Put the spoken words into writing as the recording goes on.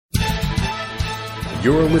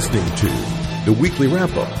You're listening to the Weekly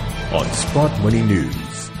Wrap-Up on Sprott Money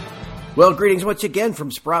News. Well, greetings once again from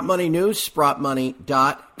Sprott Money News,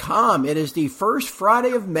 SprottMoney.com. It is the first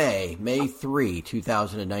Friday of May, May 3,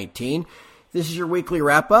 2019. This is your Weekly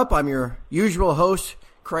Wrap-Up. I'm your usual host,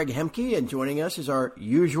 Craig Hemke, and joining us is our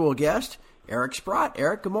usual guest, Eric Sprott.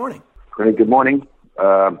 Eric, good morning. Craig, good morning.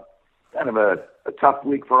 Kind of a tough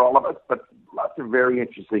week for all of us, but lots of very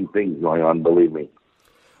interesting things going on, believe me.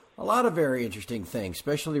 A lot of very interesting things,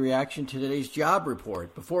 especially the reaction to today's job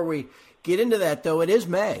report. Before we get into that, though, it is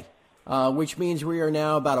May, which means we are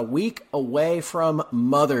now about a week away from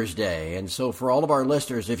Mother's Day. And so for all of our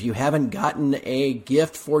listeners, if you haven't gotten a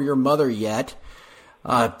gift for your mother yet,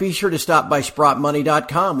 be sure to stop by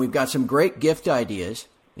SprottMoney.com. We've got some great gift ideas,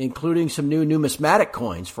 including some new numismatic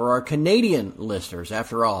coins for our Canadian listeners.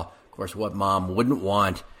 After all, of course, what mom wouldn't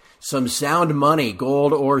want? Some sound money,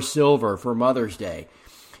 gold or silver, for Mother's Day.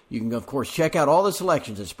 You can, of course, check out all the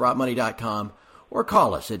selections at SprottMoney.com or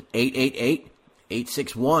call us at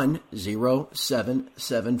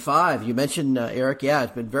 888-861-0775. You mentioned, Eric,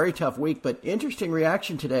 it's been a very tough week, but interesting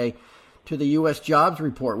reaction today to the U.S. jobs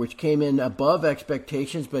report, which came in above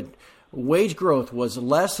expectations, but wage growth was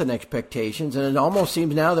less than expectations, and it almost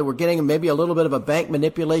seems now that we're getting maybe a little bit of a bank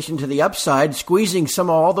manipulation to the upside, squeezing some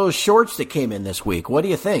of all those shorts that came in this week. What do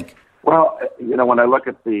you think? Well, when I look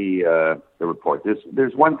at the report,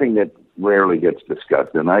 there's one thing that rarely gets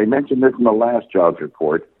discussed, and I mentioned this in the last jobs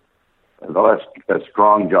report, the last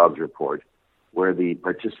strong jobs report, where the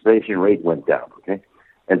participation rate went down, okay?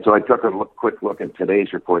 And so I took a quick look at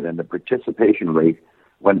today's report, and the participation rate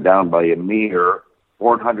went down by a mere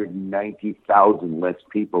 490,000 less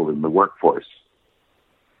people in the workforce.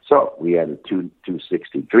 So we added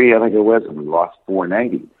 263, I think it was, and we lost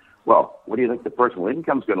 490. Well, what do you think the personal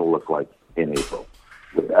income is going to look like in April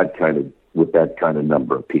with that kind of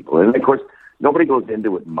number of people? And of course, nobody goes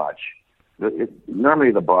into it much.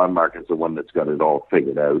 Normally, the bond market's the one that's got it all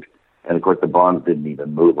figured out. And of course, the bonds didn't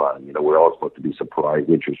even move on. We're all supposed to be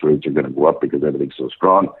surprised interest rates are going to go up because everything's so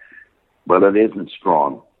strong, but it isn't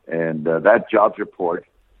strong. And that jobs report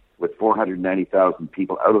with 490,000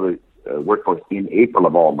 people out of the workforce in April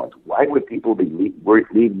of all months. Why would people be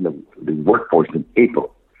leaving the workforce in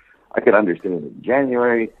April? I could understand it in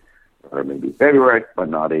January or maybe February, but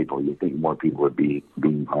not April. You'd think more people would be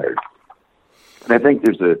being hired. And I think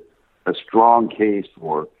there's a strong case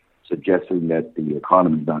for suggesting that the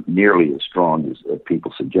economy is not nearly as strong as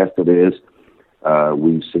people suggest it is.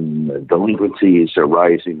 We've seen delinquencies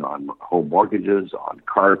rising on home mortgages, on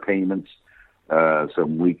car payments,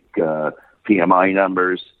 some weak PMI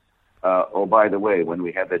numbers. By the way, when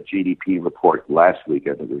we had that GDP report last week,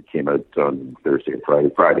 I think it came out on Thursday or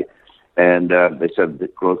Friday, and they said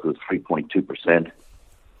that growth was 3.2%.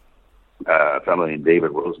 A fellow named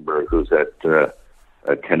David Rosenberg, who's a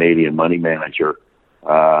Canadian money manager,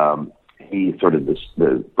 he sort of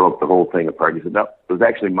broke the whole thing apart. He said, no, it was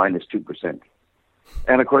actually minus 2%.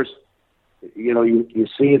 And of course, you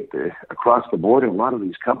see it across the board in a lot of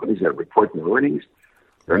these companies that report their earnings.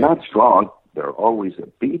 They're not strong. They're always a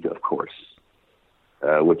beat, of course,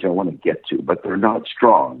 which I want to get to, but they're not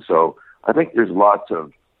strong. So I think there's lots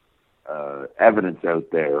of evidence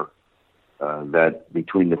out there that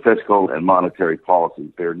between the fiscal and monetary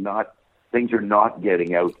policies, things are not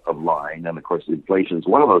getting out of line. And of course, inflation is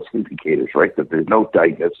one of those indicators, right? That there's no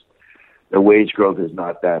tightness. The wage growth is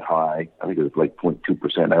not that high. I think it was like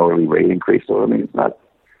 0.2% hourly rate increase. So, it's not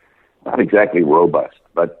exactly robust.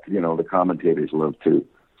 But, the commentators love to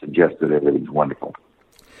suggest that everything's wonderful.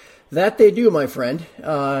 That they do, my friend.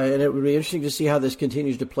 And it would be interesting to see how this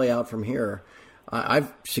continues to play out from here.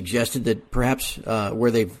 I've suggested that perhaps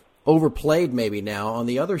where they've overplayed maybe now on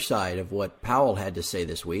the other side of what Powell had to say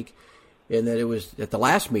this week, in that it was at the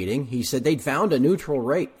last meeting, he said they'd found a neutral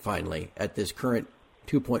rate finally at this current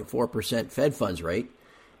 2.4% Fed funds rate.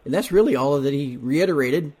 And that's really all that he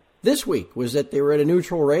reiterated this week, was that they were at a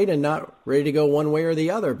neutral rate and not ready to go one way or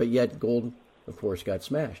the other. But yet gold, of course, got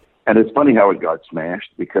smashed. And it's funny how it got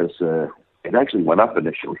smashed because it actually went up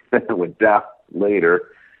initially. Then it went down later.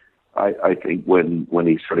 I think when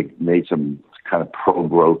he sort of made some kind of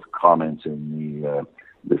pro-growth comments in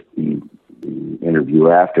the interview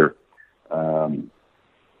after.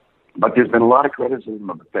 But there's been a lot of criticism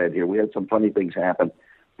of the Fed here. We had some funny things happen.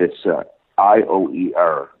 This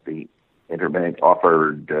IOER, the Interbank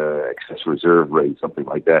Offered Excess Reserve Rate, something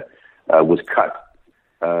like that, was cut.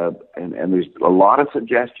 And there's a lot of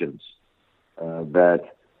suggestions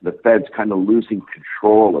that the Fed's kind of losing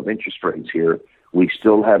control of interest rates here. We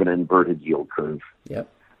still have an inverted yield curve,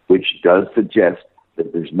 which does suggest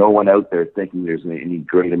that there's no one out there thinking there's any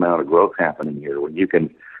great amount of growth happening here. When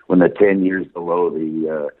when the 10 years below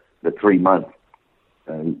the 3 month.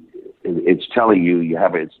 It's telling you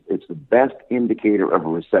have it's the best indicator of a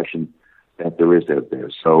recession that there is out there.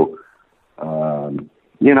 So,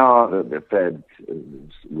 the Fed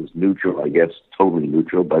was neutral, I guess, totally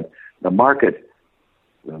neutral, but the market,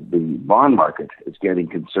 the bond market, is getting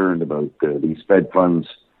concerned about these Fed funds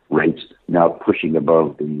rates now pushing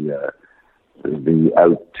above the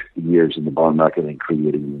out years in the bond market and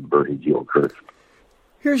creating an inverted yield curve.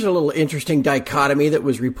 Here's a little interesting dichotomy that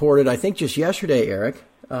was reported, I think, just yesterday, Eric.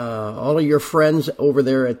 All of your friends over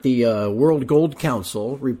there at the World Gold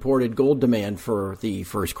Council reported gold demand for the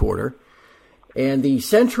first quarter. And the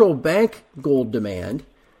central bank gold demand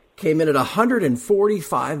came in at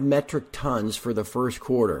 145 metric tons for the first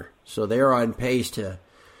quarter. So they're on pace to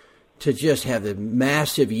just have a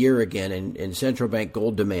massive year again in central bank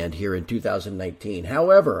gold demand here in 2019.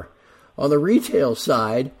 However, on the retail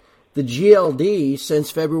side, the GLD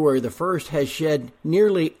since February the 1st has shed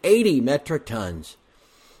nearly 80 metric tons.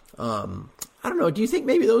 I don't know. Do you think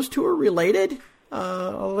maybe those two are related?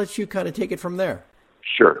 I'll let you kind of take it from there.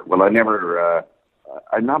 Sure. Well,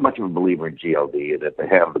 I'm not much of a believer in GLD, that they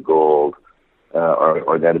have the gold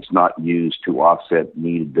or that it's not used to offset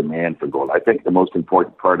needed demand for gold. I think the most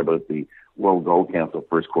important part about the World Gold Council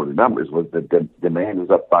first quarter numbers was that the demand was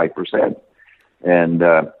up 5%.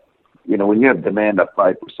 And, when you have demand up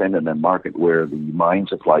 5% in a market where the mine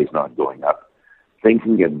supply is not going up, things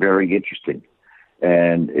can get very interesting.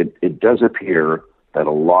 And it does appear that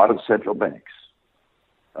a lot of central banks,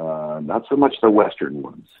 not so much the Western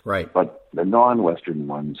ones, right, but the non-Western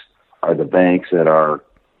ones are the banks that are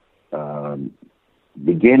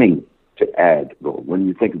beginning to add gold. When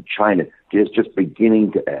you think of China, it's just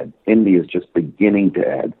beginning to add. India is just beginning to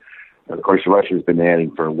add. And of course, Russia's been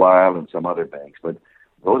adding for a while, and some other banks. But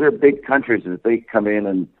those are big countries, and if they come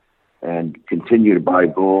in and continue to buy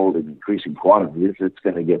gold in increasing quantities, it's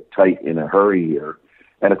going to get tight in a hurry here.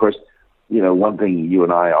 And of course, one thing you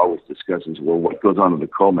and I always discuss is, well, what goes on in the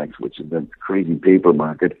COMEX, which is the crazy paper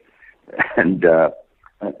market. And,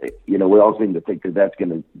 we all seem to think that that's going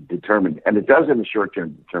to determine, and it does in the short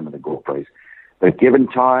term determine the gold price. But given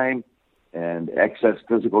time and excess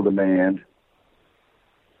physical demand,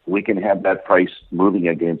 we can have that price moving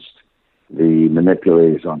against the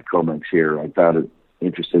manipulators on COMEX here. I found it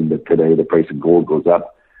interesting that today the price of gold goes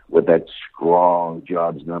up with that strong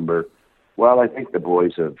jobs number. Well, I think the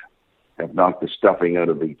boys have knocked the stuffing out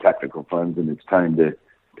of the technical funds, and it's time to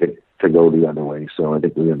go the other way. So I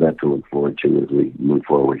think we have that to look forward to as we move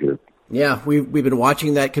forward here. Yeah, we've been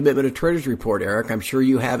watching that commitment of traders report, Eric. I'm sure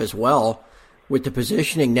you have as well. With the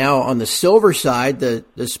positioning now on the silver side,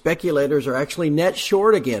 the speculators are actually net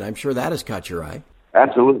short again. I'm sure that has caught your eye.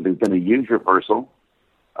 Absolutely. There's been a huge reversal.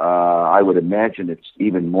 I would imagine it's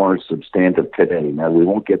even more substantive today. Now, we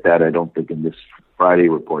won't get that, I don't think, in this Friday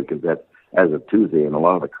report, because that's as of Tuesday, and a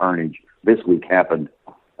lot of the carnage this week happened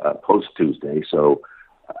post-Tuesday. So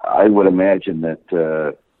I would imagine that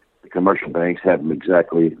the commercial banks have them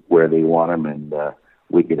exactly where they want them, and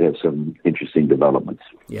we could have some interesting developments.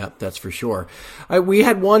 Yeah, that's for sure. We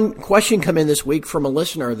had one question come in this week from a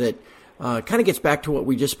listener that kind of gets back to what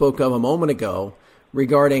we just spoke of a moment ago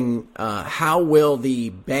regarding how will the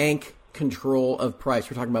bank control of price,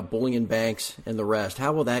 we're talking about bullion banks and the rest,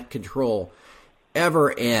 how will that control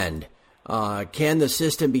ever end? Can the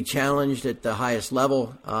system be challenged at the highest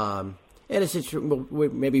level? And we'll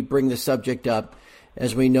maybe bring the subject up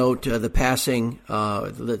as we note the passing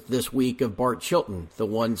this week of Bart Chilton, the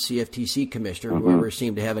one CFTC commissioner, who ever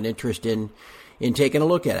seemed to have an interest in taking a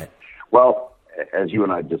look at it. Well, as you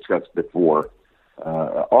and I discussed before,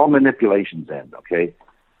 all manipulations end, okay?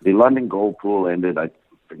 The London gold pool ended, I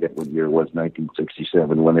forget what year it was,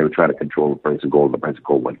 1967, when they were trying to control the price of gold. The price of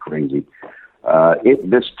gold went crazy.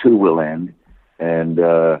 This too will end, and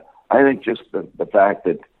I think just the fact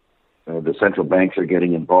that the central banks are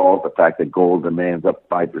getting involved, the fact that gold demand's up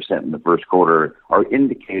 5% in the first quarter are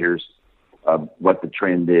indicators of what the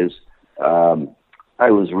trend is.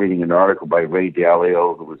 I was reading an article by Ray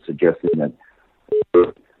Dalio who was suggesting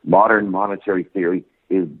that modern monetary theory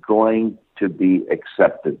is going to be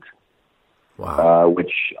accepted. Wow.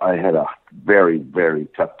 Which I had a very, very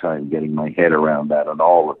tough time getting my head around that and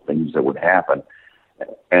all the things that would happen.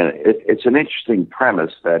 And it's an interesting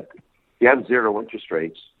premise that you have zero interest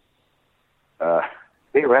rates.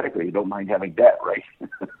 Theoretically, you don't mind having debt, right?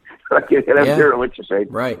 Like you can have zero interest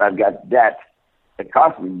rates. Right. I've got debt. It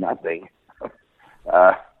costs me nothing.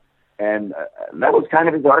 And that was kind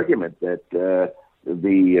of his argument, that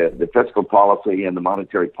the fiscal policy and the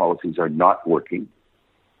monetary policies are not working.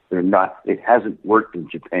 They're not. It hasn't worked in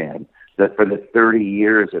Japan. That for the 30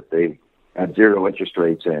 years that they've at zero interest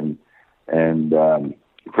rates and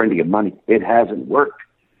printing of money, it hasn't worked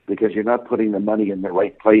because you're not putting the money in the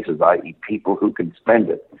right places, i.e. people who can spend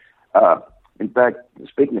it. In fact,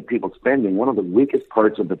 speaking of people spending, one of the weakest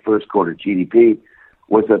parts of the first quarter GDP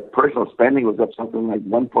was that personal spending was up something like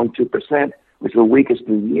 1.2%, which is the weakest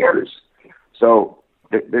in years. So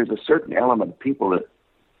there's a certain element of people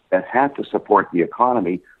that have to support the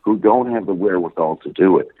economy who don't have the wherewithal to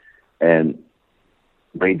do it. And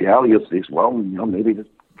Ray Dalio says, well, maybe just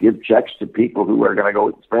give checks to people who are going to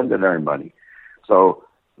go spend their money. So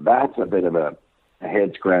that's a bit of a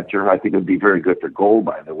head scratcher. I think it would be very good for gold,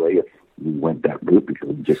 by the way, if we went that route, because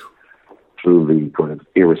it just through the kind of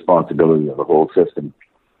irresponsibility of the whole system.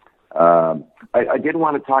 I did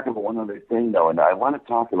want to talk about one other thing, though, and I want to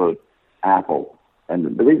talk about Apple.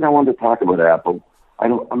 And the reason I wanted to talk about Apple,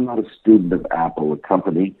 I'm not a student of Apple, a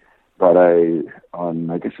company, but I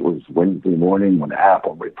guess it was Wednesday morning when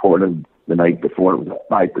Apple reported the night before it was at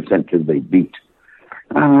 5% because they beat.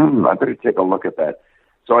 I better take a look at that.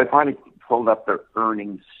 So I finally pulled up their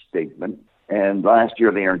earnings statement, and last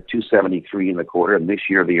year they earned $273 in the quarter, and this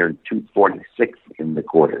year they earned $246 in the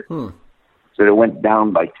quarter. So it went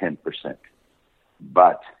down by 10%,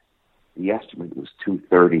 but the estimate was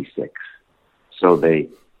 $236. So they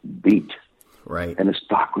beat, right? And the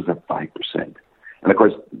stock was up 5%. And of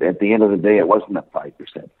course, at the end of the day, it wasn't up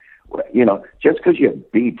 5%. Just because you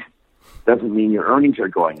beat doesn't mean your earnings are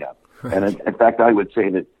going up. Right. And in fact, I would say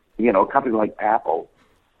that a company like Apple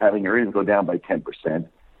having earnings go down by 10%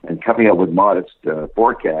 and coming up with modest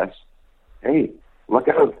forecasts, hey, look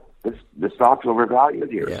out, the stock's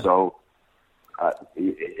overvalued here. Yeah. So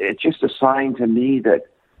it's just a sign to me that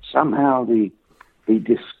somehow the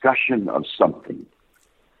discussion of something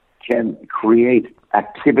can create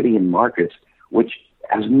activity in markets which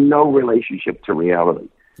has no relationship to reality.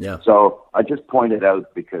 Yeah. So I just pointed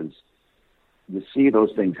out because you see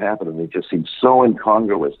those things happen and they just seem so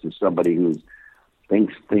incongruous to somebody who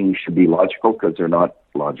thinks things should be logical because they're not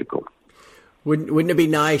logical. Wouldn't it be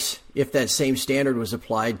nice if that same standard was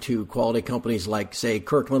applied to quality companies like, say,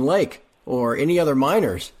 Kirkland Lake or any other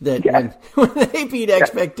miners that when they beat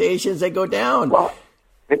expectations, they go down? Well,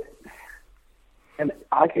 and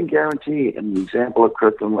I can guarantee in the example of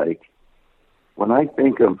Kirkland Lake, when I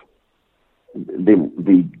think of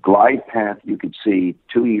the glide path you could see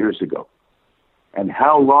 2 years ago and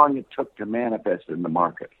how long it took to manifest in the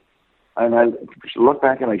market, and I look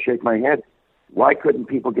back and I shake my head, why couldn't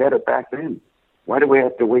people get it back then? Why do we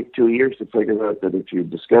have to wait 2 years to figure out that if you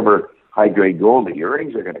discover high-grade gold, that your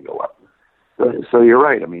earnings are going to go up? So you're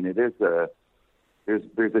right. I mean, it is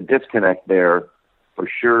there's a disconnect there for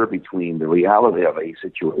sure between the reality of a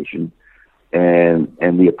situation and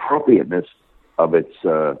the appropriateness of its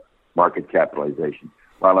market capitalization.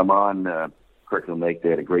 While I'm on Kirkland Lake, they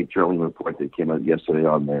had a great drilling report that came out yesterday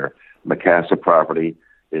on their Macassa property,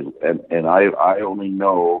 and I only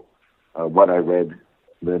know what I read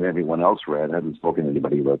that everyone else read. I haven't spoken to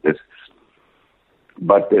anybody about this,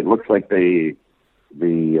 but it looks like they've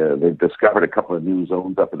discovered a couple of new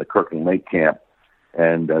zones up in the Kirkland Lake camp,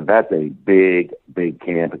 and that's a big, big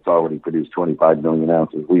camp. It's already produced 25 million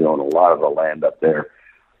ounces. We own a lot of the land up there.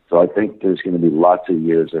 So I think there's going to be lots of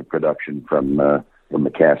years of production from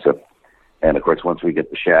Macassa. And, of course, once we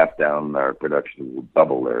get the shaft down, our production will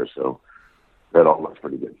double there. So that all looks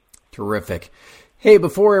pretty good. Terrific. Hey,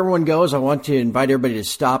 before everyone goes, I want to invite everybody to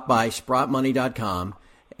stop by SprottMoney.com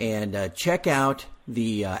and check out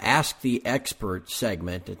the Ask the Expert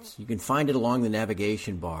segment. You can find it along the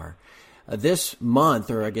navigation bar. This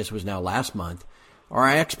month, or I guess it was now last month, our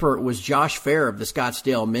expert was Josh Fair of the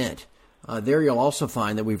Scottsdale Mint. There you'll also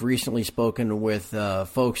find that we've recently spoken with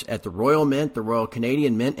folks at the Royal Mint, the Royal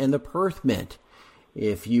Canadian Mint, and the Perth Mint.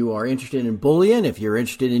 If you are interested in bullion, if you're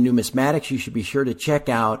interested in numismatics, you should be sure to check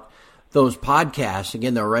out those podcasts.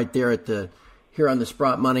 Again, they're right there here on the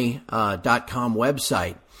SprottMoney.com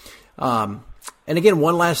website. And again,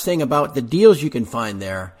 one last thing about the deals you can find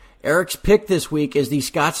there. Eric's pick this week is the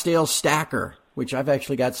Scottsdale Stacker, which I've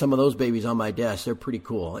actually got some of those babies on my desk. They're pretty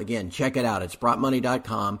cool. Again, check it out at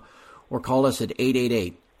SprottMoney.com or call us at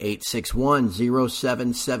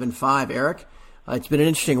 888-861-0775. Eric, it's been an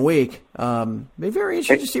interesting week. Be very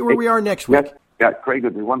interesting to see where we are next week. Yeah, Craig,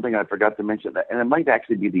 there's one thing I forgot to mention, and it might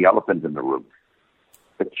actually be the elephant in the room.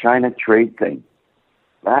 The China trade thing.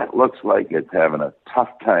 That looks like it's having a tough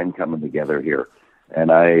time coming together here.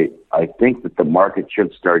 And I think that the market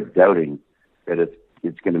should start doubting that it's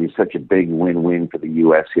going to be such a big win-win for the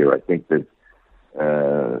U.S. here. I think that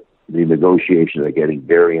the negotiations are getting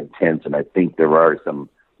very intense, and I think there are some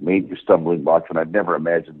major stumbling blocks, and I've never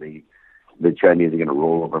imagined the Chinese are going to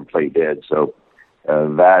roll over and play dead. So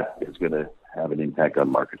that is going to have an impact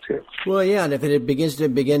on markets here. Well, yeah, and if it begins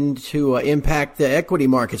to impact the equity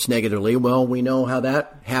markets negatively, well, we know how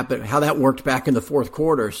that happened, how that worked back in the fourth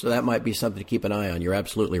quarter, so that might be something to keep an eye on. You're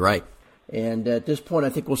absolutely right. And at this point, I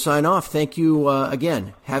think we'll sign off. Thank you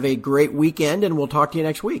again. Have a great weekend, and we'll talk to you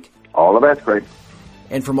next week. All the best, Craig.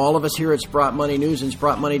 And from all of us here at Sprott Money News and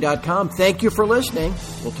SprottMoney.com, thank you for listening.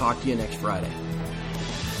 We'll talk to you next Friday.